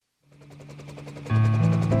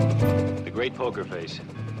great poker face.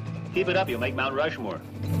 Keep it up, you'll make Mount Rushmore.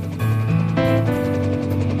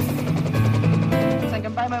 I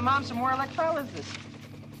can buy my mom some more electrolysis.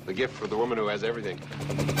 The gift for the woman who has everything.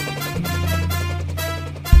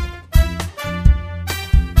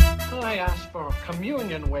 I asked for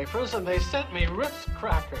communion wafers, and they sent me Ritz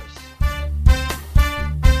crackers.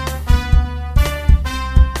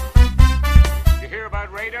 You hear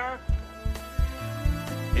about Radar?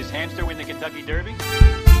 His hamster win the Kentucky Derby?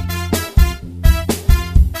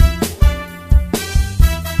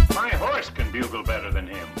 My horse can bugle better than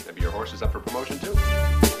him. Maybe your horse is up for promotion, too?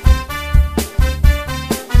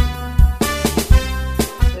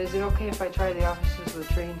 Is it okay if I try the officer's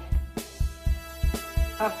latrine?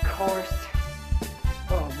 Of course.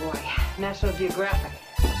 Oh, boy. National Geographic.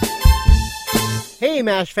 Hey,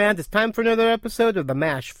 MASH fans, it's time for another episode of the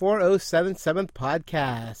MASH 4077th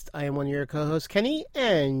podcast. I am one of your co-hosts, Kenny,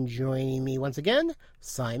 and joining me once again,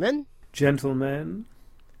 Simon. Gentlemen.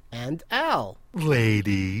 And Al.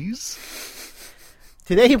 Ladies.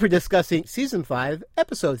 Today we're discussing Season 5,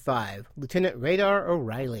 Episode 5, Lieutenant Radar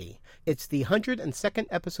O'Reilly. It's the 102nd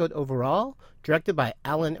episode overall, directed by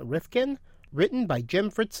Alan Rifkin, written by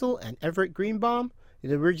Jim Fritzl and Everett Greenbaum.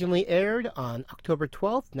 It originally aired on October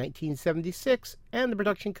 12th, 1976, and the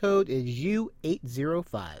production code is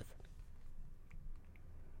U805.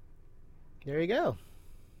 There you go.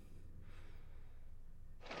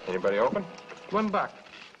 Anybody open? $1.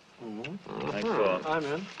 Nice call. I'm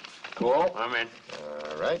in. Cool. I'm in.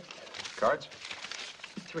 All right. Cards?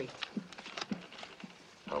 3.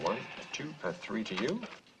 1, 2, 3 to you.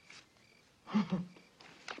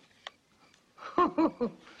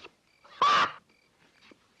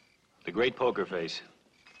 The great poker face.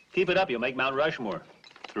 Keep it up, you'll make Mount Rushmore.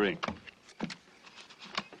 3.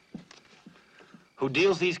 Who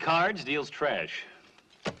deals these cards deals trash.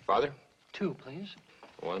 Father? 2, please.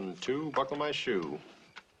 1, 2, buckle my shoe.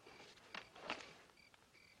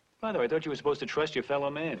 By the way, I thought you were supposed to trust your fellow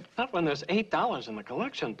man. Not when there's $8 in the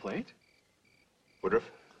collection plate. Woodruff?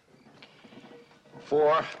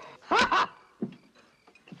 4.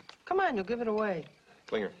 Come on, you'll give it away.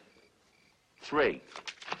 Klinger? 3.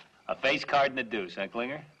 A face card and a deuce, huh,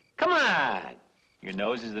 Klinger? Come on! Your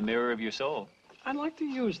nose is the mirror of your soul. I'd like to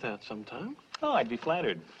use that sometime. Oh, I'd be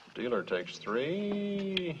flattered. Dealer takes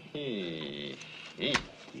 3.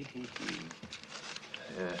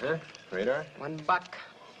 Radar? $1.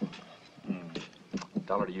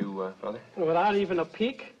 $1 to you, Father? Without even a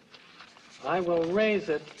peek, I will raise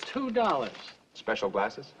it $2. Special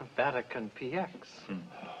glasses? Vatican PX.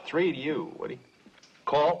 3 to you, Woody.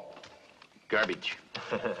 Call. Garbage.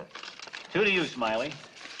 2 to you, Smiley.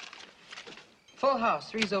 Full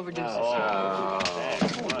house. 3's over deuces.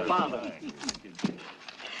 Father.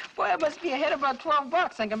 Boy, I must be ahead about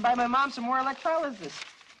 $12. I can buy my mom some more electrolysis.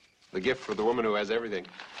 The gift for the woman who has everything.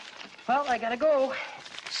 Well, I gotta go.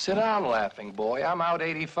 Sit down, laughing boy. I'm out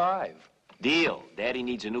 85. Deal. Daddy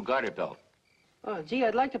needs a new garter belt. Oh, gee,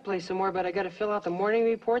 I'd like to play some more, but I gotta fill out the morning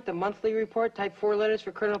report, the monthly report, type 4 letters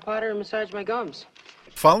for Colonel Potter, and massage my gums.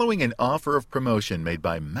 Following an offer of promotion made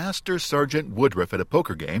by Master Sergeant Woodruff at a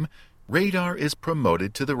poker game, Radar is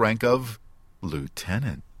promoted to the rank of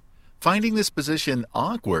Lieutenant. Finding this position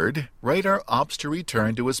awkward, Radar opts to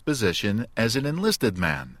return to his position as an enlisted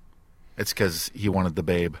man. It's because he wanted the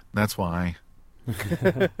babe. That's why.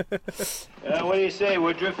 What do you say,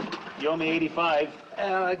 Woodruff? You owe me 85.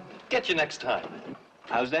 Get you next time.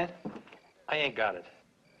 How's that? I ain't got it.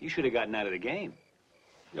 You should have gotten out of the game.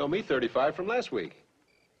 You owe me 35 from last week.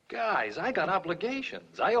 Guys, I got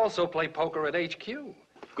obligations. I also play poker at HQ.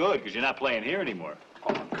 Good, because you're not playing here anymore.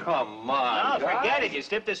 Oh, come on, No, guys. forget it. You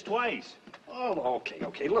stiffed us twice. Oh,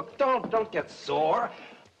 okay. Look, don't get sore.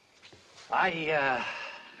 I,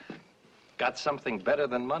 got something better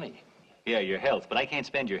than money. Yeah, your health, but I can't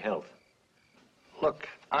spend your health. Look,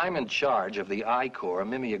 I'm in charge of the I-Corps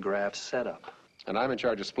mimeograph setup. And I'm in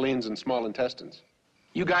charge of spleens and small intestines.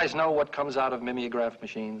 You guys know what comes out of mimeograph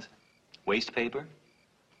machines? Waste paper?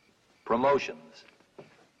 Promotions.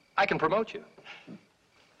 I can promote you.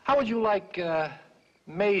 How would you like,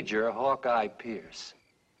 Major Hawkeye Pierce?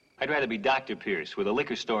 I'd rather be Dr. Pierce with a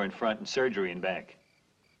liquor store in front and surgery in back.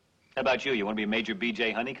 How about you? You want to be Major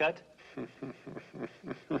B.J. Honeycutt?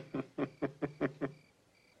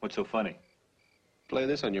 What's so funny? Play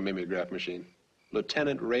this on your mimeograph machine.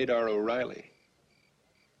 Lieutenant Radar O'Reilly.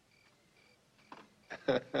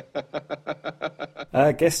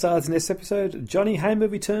 Guest stars in this episode, Johnny Hamer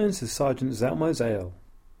returns as Sergeant Zelmo Zale.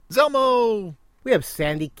 Zelmo! We have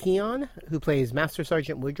Sandy Keon, who plays Master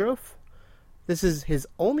Sergeant Woodruff. This is his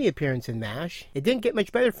only appearance in MASH. It didn't get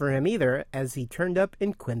much better for him either, as he turned up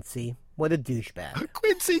in Quincy. What a douchebag.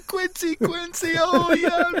 Quincy. Oh,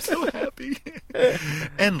 yeah, I'm so happy.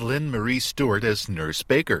 And Lynn Marie Stewart as Nurse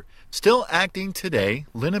Baker. Still acting today,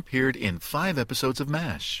 Lynn appeared in 5 episodes of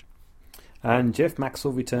MASH. And Jeff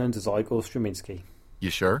Maxwell returns as Igor Straczynski. You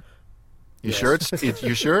sure? You Yes. sure?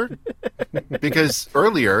 You sure? Because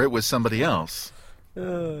earlier it was somebody else.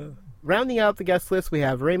 Rounding out the guest list, we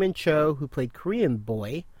have Raymond Cho, who played Korean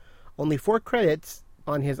Boy. Only 4 credits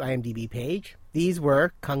on his IMDb page. These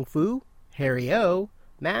were Kung Fu, Harry O,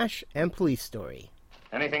 MASH, and Police Story.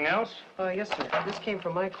 Anything else? Yes, sir. This came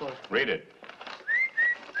from my court. Read it.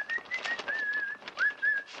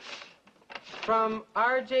 From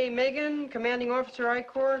R.J. Megan, Commanding Officer I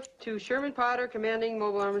Corps, to Sherman Potter, Commanding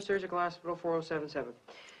Mobile Armored Surgical Hospital 4077.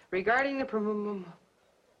 Regarding the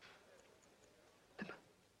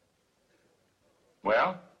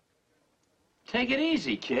Well? Take it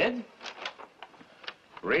easy, kid.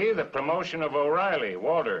 Read the promotion of O'Reilly,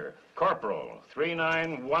 Walter, Corporal,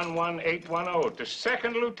 3911810 to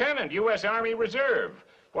Second Lieutenant, U.S. Army Reserve.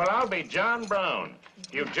 Well, I'll be John Brown.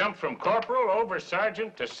 You jumped from Corporal over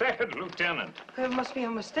Sergeant to Second Lieutenant. It must be a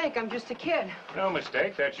mistake. I'm just a kid. No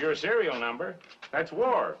mistake, that's your serial number. That's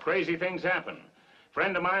war. Crazy things happen.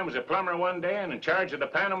 Friend of mine was a plumber one day and in charge of the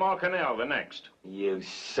Panama Canal the next. You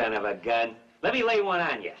son of a gun. Let me lay one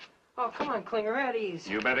on you. Oh, come on, Klinger, at ease.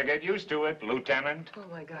 You better get used to it, Lieutenant. Oh,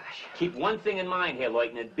 my gosh. Keep one thing in mind here,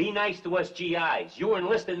 Lieutenant. Be nice to us GIs. You were an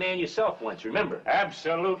enlisted man yourself once, remember?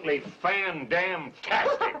 Absolutely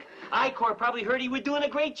fan-damn-tastic. I-Corps probably heard he was doing a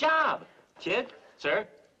great job. Kid, sir?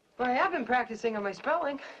 Well, I have been practicing on my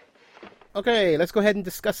spelling. Okay, let's go ahead and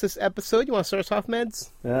discuss this episode. You want to start us off,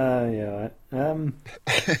 Meds? Yeah.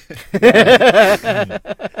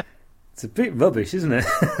 It's a bit rubbish, isn't it?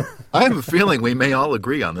 I have a feeling we may all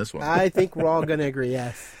agree on this one. I think we're all going to agree,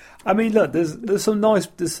 yes. I mean, look, there's some nice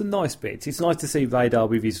bits. It's nice to see Radar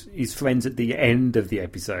with his friends at the end of the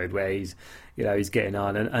episode where he's getting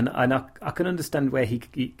on, and I can understand where he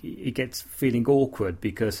gets feeling awkward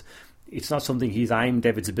because it's not something he's aimed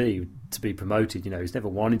ever to be promoted. He's never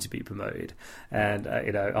wanted to be promoted, and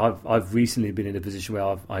I've recently been in a position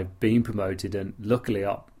where I've been promoted, and luckily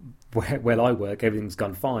where I work, everything's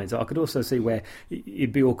gone fine. So I could also see where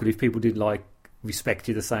it'd be awkward if people didn't respect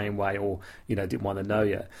you the same way, or didn't want to know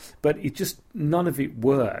you. But it just none of it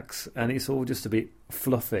works, and it's all just a bit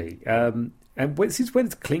fluffy. And since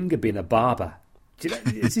when's Klinger been a barber?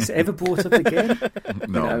 Is this ever brought up again?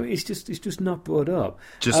 No. It's just not brought up.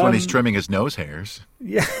 Just when he's trimming his nose hairs.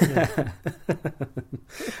 Yeah.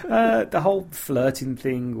 The whole flirting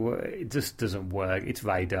thing, it just doesn't work. It's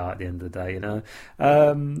Radar at the end of the day,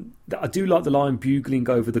 I do like the line bugling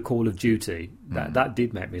over the call of duty. That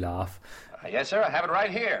did make me laugh. Yes, sir, I have it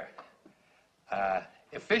right here.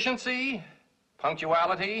 Efficiency,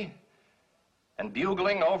 punctuality, and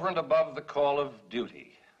bugling over and above the call of duty.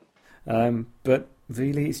 But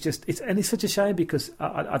really, it's such a shame because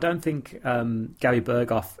I don't think Gary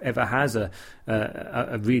Berghoff ever has a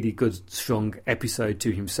really good, strong episode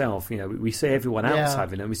to himself. We see everyone else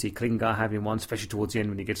having them. We see Klinger having one, especially towards the end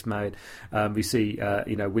when he gets married. We see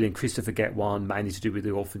William Christopher get one, mainly to do with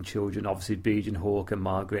the orphan children. Obviously, Beej and Hawk and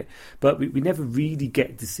Margaret. But we never really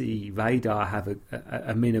get to see Radar have a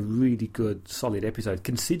really good, solid episode.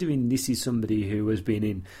 Considering this is somebody who has been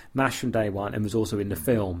in MASH from day one and was also in the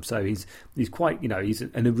film, so he's quite he's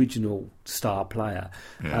an original star player.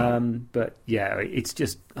 Yeah. But yeah, it's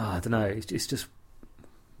just I don't know. It's just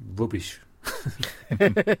rubbish. I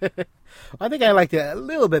think I liked it a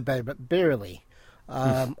little bit better, but barely.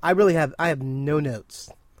 I have no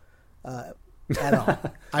notes at all.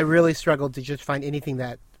 I really struggled to just find anything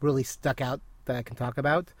that really stuck out that I can talk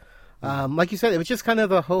about. Like you said, it was just kind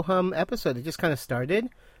of a ho-hum episode. It just kind of started,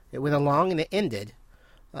 it went along, and it ended.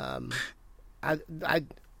 I don't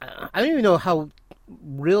even know how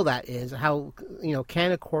real that is. How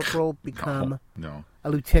can a corporal become a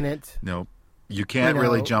lieutenant? No, you can't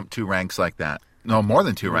really jump 2 ranks like that. No, more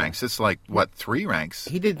than 2 ranks. It's 3 ranks?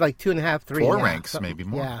 He did 2.5, 3. 4 ranks, maybe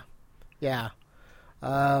more. Yeah.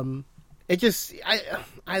 It just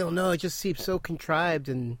I don't know. It just seems so contrived,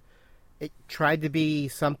 and it tried to be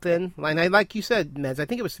something. And like you said, Mez, I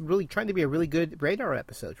think it was really trying to be a really good Radar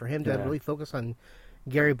episode for him to really focus on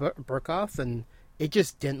Gary Berghoff, and it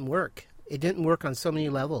just didn't work. It didn't work on so many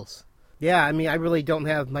levels. Yeah, I mean, I really don't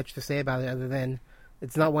have much to say about it other than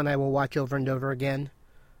it's not one I will watch over and over again.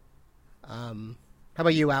 How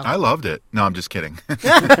about you, Al? I loved it. No, I'm just kidding.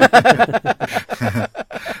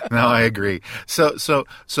 No, I agree. So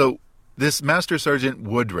this Master Sergeant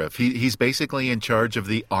Woodruff, he's basically in charge of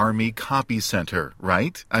the Army Copy Center,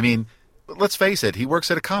 right? I mean, let's face it, he works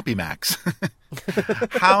at a CopyMax.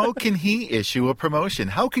 How can he issue a promotion?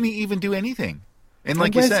 How can he even do anything? And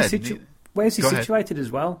like you said, where's he Go ahead. situated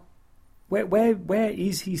as well? Where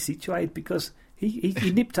is he situated? Because he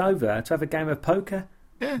nipped over to have a game of poker.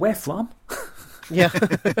 Yeah. Where from? Yeah.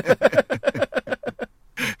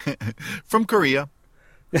 From Korea,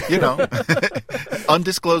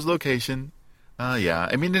 undisclosed location. Yeah,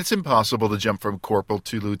 I mean, it's impossible to jump from corporal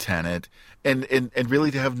to lieutenant and really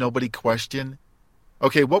to have nobody question.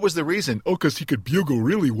 Okay, what was the reason? Oh, because he could bugle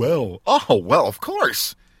really well. Oh, well, of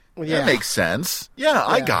course. Yeah. That makes sense. Yeah,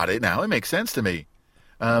 I got it now. It makes sense to me.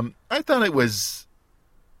 I thought it was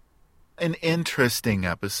an interesting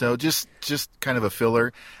episode, just kind of a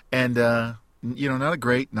filler, and not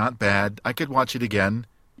great, not bad. I could watch it again.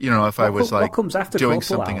 If I was what comes after doing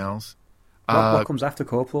Corporal, something Al? else. What comes after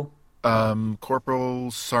Corporal? Corporal,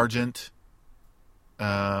 Sergeant.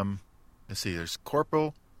 Let's see. There's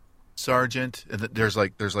Corporal, Sergeant, and there's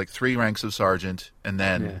like 3 ranks of Sergeant, and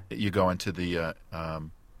then you go into the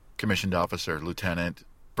commissioned officer, Lieutenant,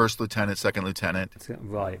 First Lieutenant, Second Lieutenant.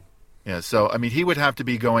 Right. Yeah. So I mean, he would have to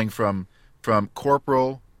be going from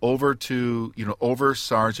Corporal over to over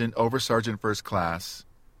Sergeant First Class,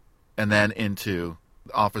 and then into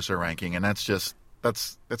officer ranking, and that's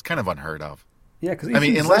kind of unheard of. Yeah, because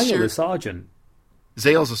unless you're a sergeant.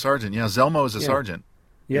 Zale's a sergeant. Yeah, Zelmo is a sergeant.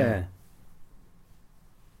 Yeah.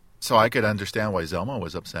 So I could understand why Zelmo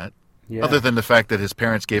was upset. Yeah. Other than the fact that his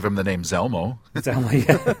parents gave him the name Zelmo. Zelmo,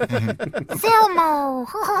 yeah.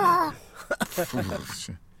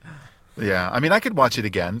 Zelmo. Yeah, I mean, I could watch it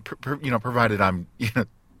again, provided I'm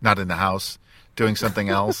not in the house doing something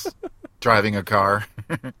else, driving a car.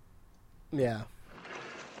 Yeah.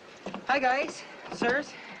 Hi, guys.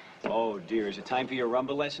 Sirs? Oh, dear. Is it time for your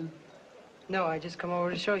rumba lesson? No, I just come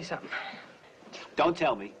over to show you something. Don't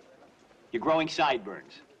tell me. You're growing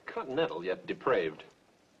sideburns. Continental, yet depraved.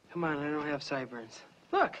 Come on, I don't have sideburns.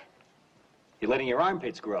 Look. You're letting your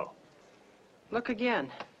armpits grow. Look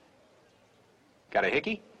again. Got a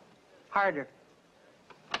hickey? Harder.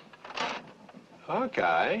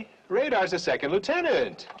 Hawkeye, Radar's a second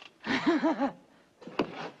lieutenant.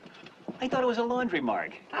 I thought it was a laundry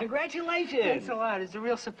mark. Congratulations. Thanks a lot. It's a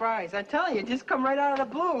real surprise. I tell you, it just come right out of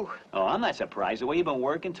the blue. Oh, I'm not surprised. The way you've been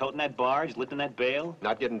working, toting that barge, lifting that bale.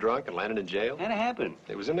 Not getting drunk and landing in jail. How'd it happen?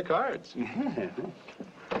 It was in the cards.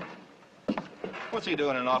 What's he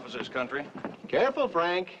doing in officer's country? Careful,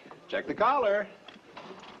 Frank. Check the collar.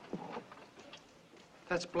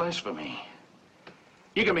 That's blasphemy.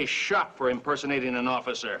 You can be shot for impersonating an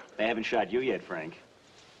officer. They haven't shot you yet, Frank.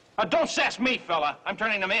 Don't sass me, fella. I'm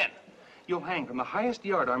turning them in. You'll hang from the highest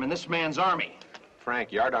yardarm in this man's army.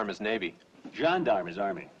 Frank, yardarm is Navy. Gendarme is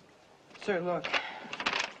Army. Sir, look.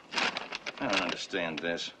 I don't understand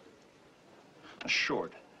this. A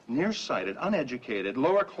short, nearsighted, uneducated,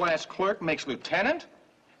 lower-class clerk makes lieutenant?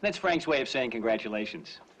 That's Frank's way of saying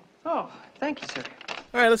congratulations. Oh, thank you, sir.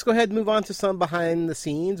 All right, let's go ahead and move on to some behind the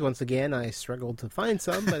scenes. Once again, I struggled to find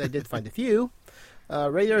some, but I did find a few.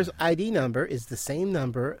 Radar's ID number is the same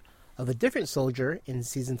number of a different soldier in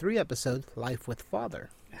Season 3 episode, Life with Father.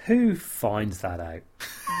 Who finds that out?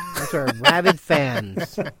 That's our rabid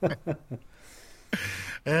fans.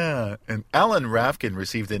 Yeah, and Alan Rafkin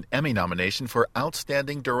received an Emmy nomination for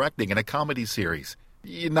Outstanding Directing in a Comedy Series.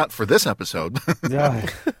 Not for this episode. No.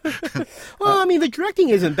 Well, I mean, the directing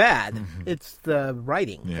isn't bad. It's the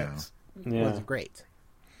writing that wasn't great.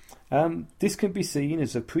 This can be seen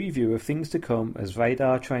as a preview of things to come as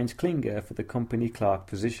Radar trains Klinger for the company clerk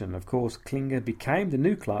position. Of course, Klinger became the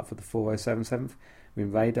new clerk for the 4077th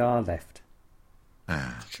when Radar left.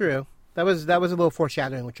 True. That was a little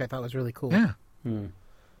foreshadowing, which I thought was really cool. Yeah.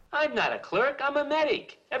 I'm not a clerk. I'm a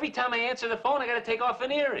medic. Every time I answer the phone, I got to take off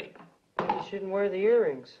an earring. You shouldn't wear the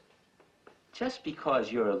earrings. Just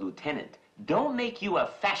because you're a lieutenant, don't make you a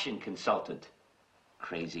fashion consultant.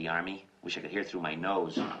 Crazy Army. Wish I could hear through my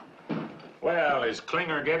nose. Well, is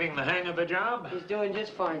Klinger getting the hang of the job? He's doing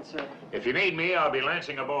just fine, sir. If you need me, I'll be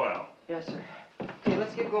lancing a boil. Yes, sir. Okay,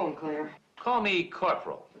 let's get going, Claire. Call me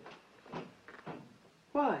Corporal.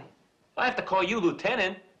 Why? I have to call you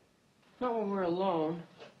Lieutenant. Not when we're alone.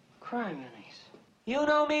 Crime unis. You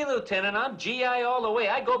know me, Lieutenant. I'm GI all the way.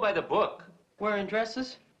 I go by the book. Wearing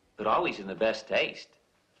dresses? But always in the best taste.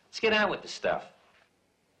 Let's get on with the stuff.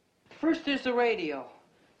 First there's the radio.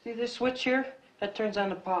 See this switch here? That turns on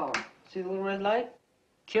the power. See the little red light?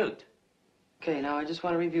 Cute. Okay, now I just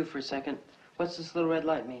want to review for a second. What's this little red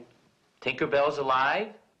light mean? Tinkerbell's alive?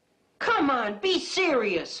 Come on, be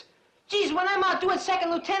serious. Geez, when I'm out doing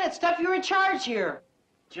second lieutenant stuff, you're in charge here.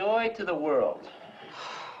 Joy to the world.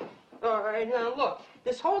 All right, now look.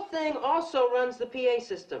 This whole thing also runs the PA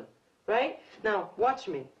system. right? Now, watch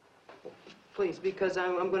me. Please, because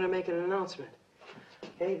I'm going to make an announcement.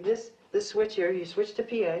 Okay, this switch here, you switch to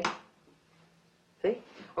PA. See?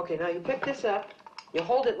 Okay, now you pick this up. You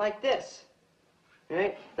hold it like this. All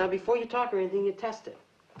right? Now, before you talk or anything, you test it.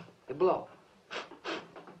 You blow.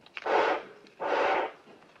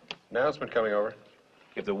 Announcement coming over.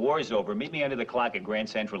 If the war's over, meet me under the clock at Grand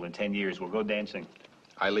Central in 10 years. We'll go dancing.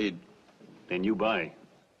 I lead. Then you buy.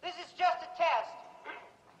 This is just a test.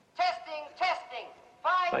 Testing, testing.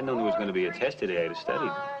 5, If I'd known there was going to be a 4, test today, I'd have studied.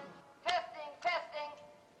 1. Testing, testing.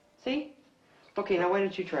 See? Okay, now why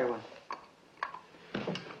don't you try one?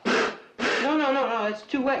 No, it's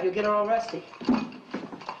too wet. You'll get it all rusty.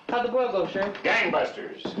 How'd the boil go, Sherm?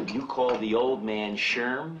 Gangbusters. You call the old man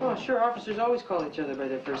Sherm? Oh, sure, officers always call each other by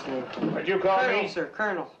their first name. What'd you call Colonel, me? sir,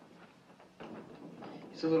 Colonel.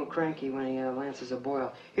 He's a little cranky when he lances a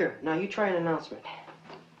boil. Here, now you try an announcement.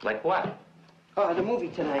 Like what? Oh, the movie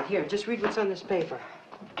tonight. Here, just read what's on this paper.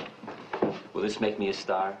 Will this make me a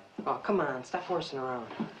star? Oh, come on, stop horsing around.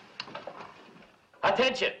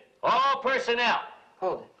 Attention! All personnel!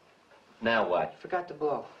 Hold it. Now what? Forgot to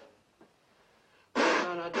blow.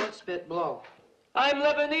 No, don't spit, blow. I'm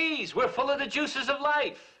Lebanese. We're full of the juices of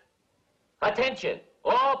life. Attention,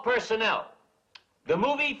 all personnel. The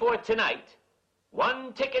movie for tonight,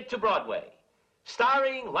 One Ticket to Broadway,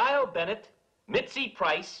 starring Lyle Bennett, Mitzi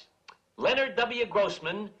Price, Leonard W.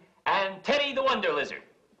 Grossman, and Teddy the Wonder Lizard.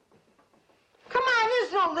 Come on,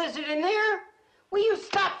 there's no lizard in there. Will you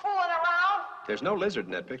stop fooling around? There's no lizard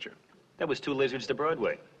in that picture. That was 2 lizards to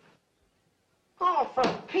Broadway. Oh, for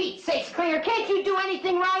Pete's sakes, Klinger, can't you do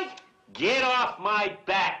anything right? Get off my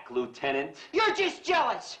back, Lieutenant. You're just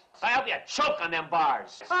jealous. I hope you choke on them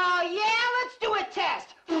bars. Oh, yeah? Let's do a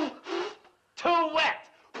test. Too wet.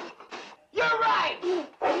 You're right.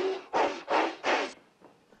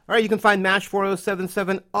 All right, you can find MASH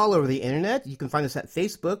 4077 all over the internet. You can find us at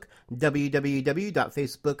Facebook,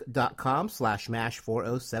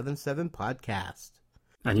 www.facebook.com/MASH4077podcast.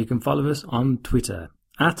 And you can follow us on Twitter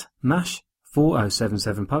at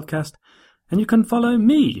MASH4077podcast. And you can follow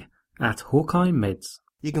me at Hawkeye Meds.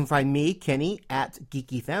 You can find me, Kenny, at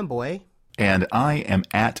Geeky Fanboy. And I am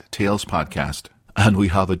at Tales Podcast. And we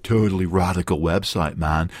have a totally radical website,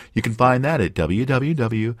 man. You can find that at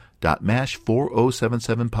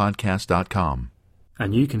www.mash4077podcast.com.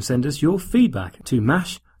 And you can send us your feedback to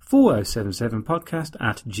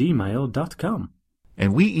mash4077podcast@gmail.com.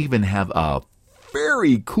 And we even have a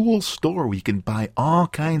very cool store where you can buy all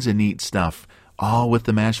kinds of neat stuff, all with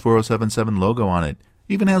the MASH 4077 logo on it.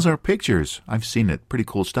 Even has our pictures. I've seen it. Pretty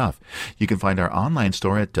cool stuff. You can find our online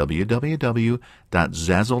store at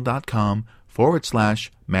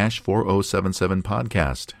www.zazzle.com/MASH4077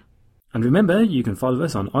 podcast. And remember, you can follow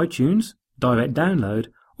us on iTunes, direct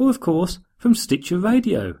download, or of course, from Stitcher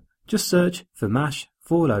Radio. Just search for MASH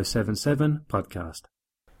 4077 podcast.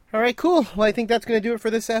 All right, cool. Well, I think that's going to do it for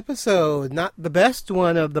this episode. Not the best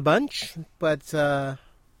one of the bunch, but it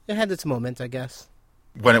had its moment, I guess.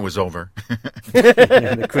 When it was over.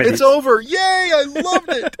 The credits. It's over! Yay! I loved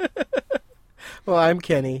it! Well, I'm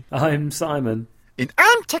Kenny. I'm Simon. And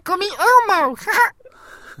I'm Tickle Me Elmo!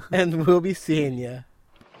 And we'll be seeing you.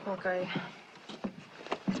 Okay.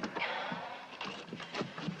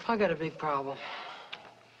 I got a big problem.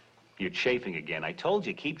 You're chafing again. I told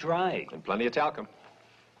you, keep dry. And plenty of talcum.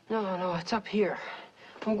 No, it's up here.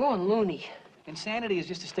 I'm going loony. Insanity is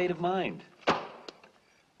just a state of mind.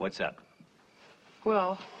 What's up?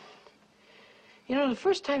 Well, you know, the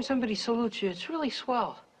first time somebody salutes you, it's really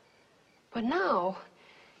swell. But now,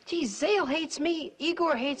 geez, Zale hates me,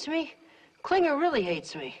 Igor hates me, Klinger really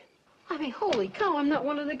hates me. I mean, holy cow, I'm not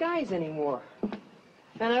one of the guys anymore.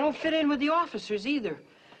 And I don't fit in with the officers either.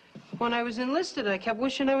 When I was enlisted, I kept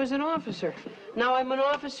wishing I was an officer. Now I'm an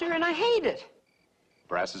officer and I hate it.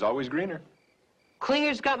 Brass is always greener.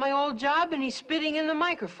 Klinger's got my old job, and he's spitting in the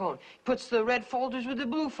microphone. Puts the red folders with the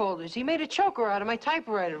blue folders. He made a choker out of my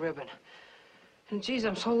typewriter ribbon. And, geez,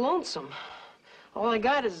 I'm so lonesome. All I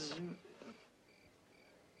got is...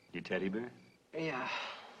 Your teddy bear? Yeah.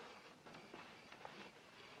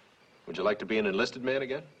 Would you like to be an enlisted man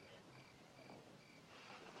again?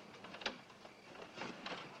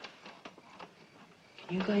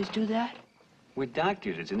 Can you guys do that? We're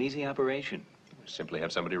doctors. It's an easy operation. Simply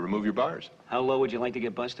have somebody remove your bars. How low would you like to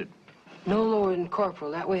get busted? No lower than corporal.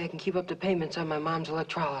 That way I can keep up the payments on my mom's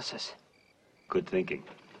electrolysis. Good thinking.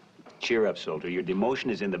 Cheer up, soldier. Your demotion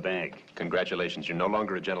is in the bag. Congratulations. You're no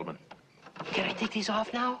longer a gentleman. Can I take these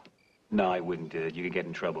off now? No, I wouldn't do it. You could get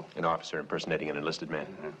in trouble. An officer impersonating an enlisted man.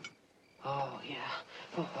 Oh, yeah.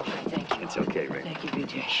 Oh, okay, thank you. It's okay, Rick. Thank you,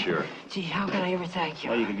 BJ. Sure. Gee, how can I ever thank you?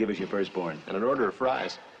 Well, you could give us your firstborn. And an order of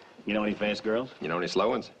fries. You know any fast girls? You know any slow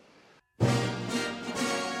ones?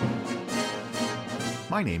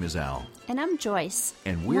 My name is Al. And I'm Joyce.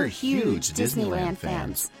 And we're huge Disneyland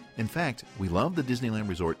fans. In fact, we love the Disneyland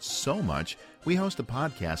Resort so much, we host a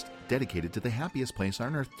podcast dedicated to the happiest place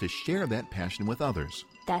on earth to share that passion with others.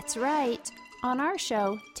 That's right. On our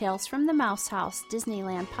show, Tales from the Mouse House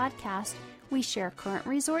Disneyland podcast, we share current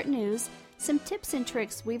resort news, some tips and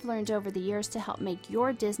tricks we've learned over the years to help make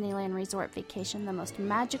your Disneyland Resort vacation the most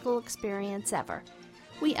magical experience ever.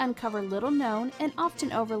 We uncover little-known and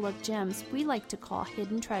often overlooked gems we like to call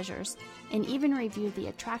hidden treasures, and even review the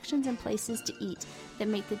attractions and places to eat that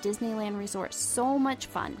make the Disneyland Resort so much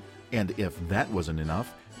fun. And if that wasn't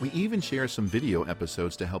enough, we even share some video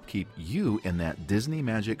episodes to help keep you in that Disney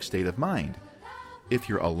magic state of mind. If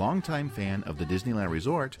you're a longtime fan of the Disneyland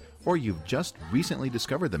Resort, or you've just recently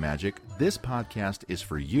discovered the magic, this podcast is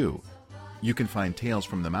for you. You can find Tales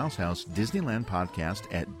from the Mouse House Disneyland podcast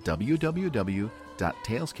at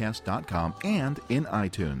www.talescast.com and in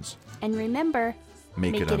iTunes. And remember,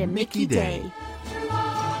 make it a Mickey day.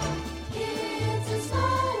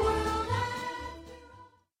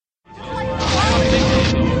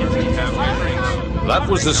 That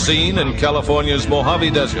was the scene in California's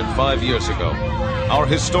Mojave Desert 5 years ago. Our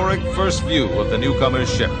historic first view of the newcomer's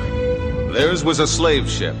ship. Theirs was a slave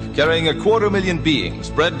ship carrying 250,000 beings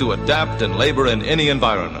bred to adapt and labor in any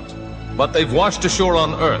environment. But they've washed ashore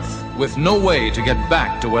on Earth with no way to get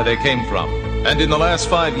back to where they came from. And in the last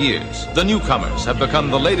 5 years, the newcomers have become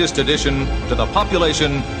the latest addition to the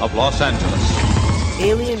population of Los Angeles.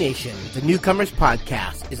 Alienation, the Newcomers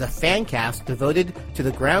Podcast, is a fan cast devoted to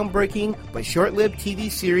the groundbreaking but short-lived TV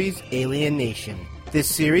series Alienation. This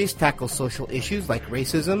series tackles social issues like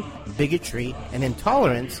racism, bigotry, and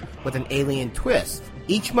intolerance with an alien twist.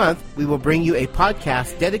 Each month, we will bring you a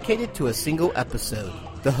podcast dedicated to a single episode.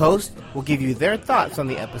 The host will give you their thoughts on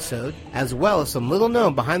the episode, as well as some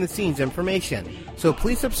little-known behind-the-scenes information. So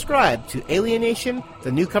please subscribe to Alienation,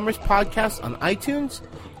 the Newcomers Podcast on iTunes,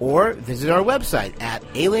 or visit our website at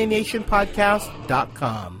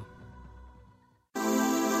alienationpodcast.com.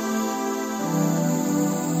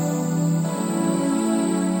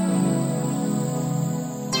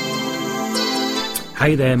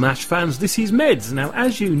 Hey there, MASH fans, this is Meds. Now,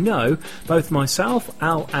 as you know, both myself,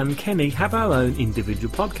 Al and Kenny have our own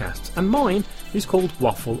individual podcasts, and mine is called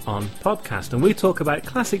Waffle On Podcast, and we talk about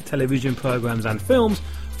classic television programmes and films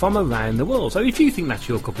from around the world. So if you think that's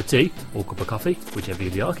your cup of tea, or cup of coffee, whichever you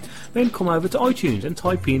like, then come over to iTunes and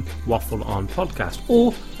type in Waffle On Podcast.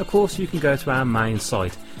 Or, of course, you can go to our main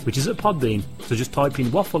site, which is at Podbean, so just type in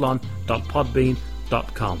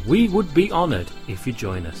waffleon.podbean.com. We would be honoured if you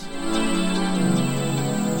join us.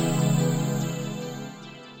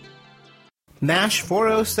 MASH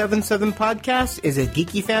 4077 Podcast is a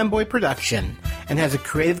Geeky Fanboy production and has a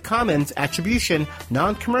Creative Commons Attribution,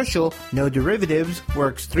 Non-Commercial, No Derivatives,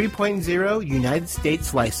 Works 3.0 United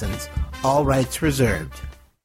States license. All rights reserved.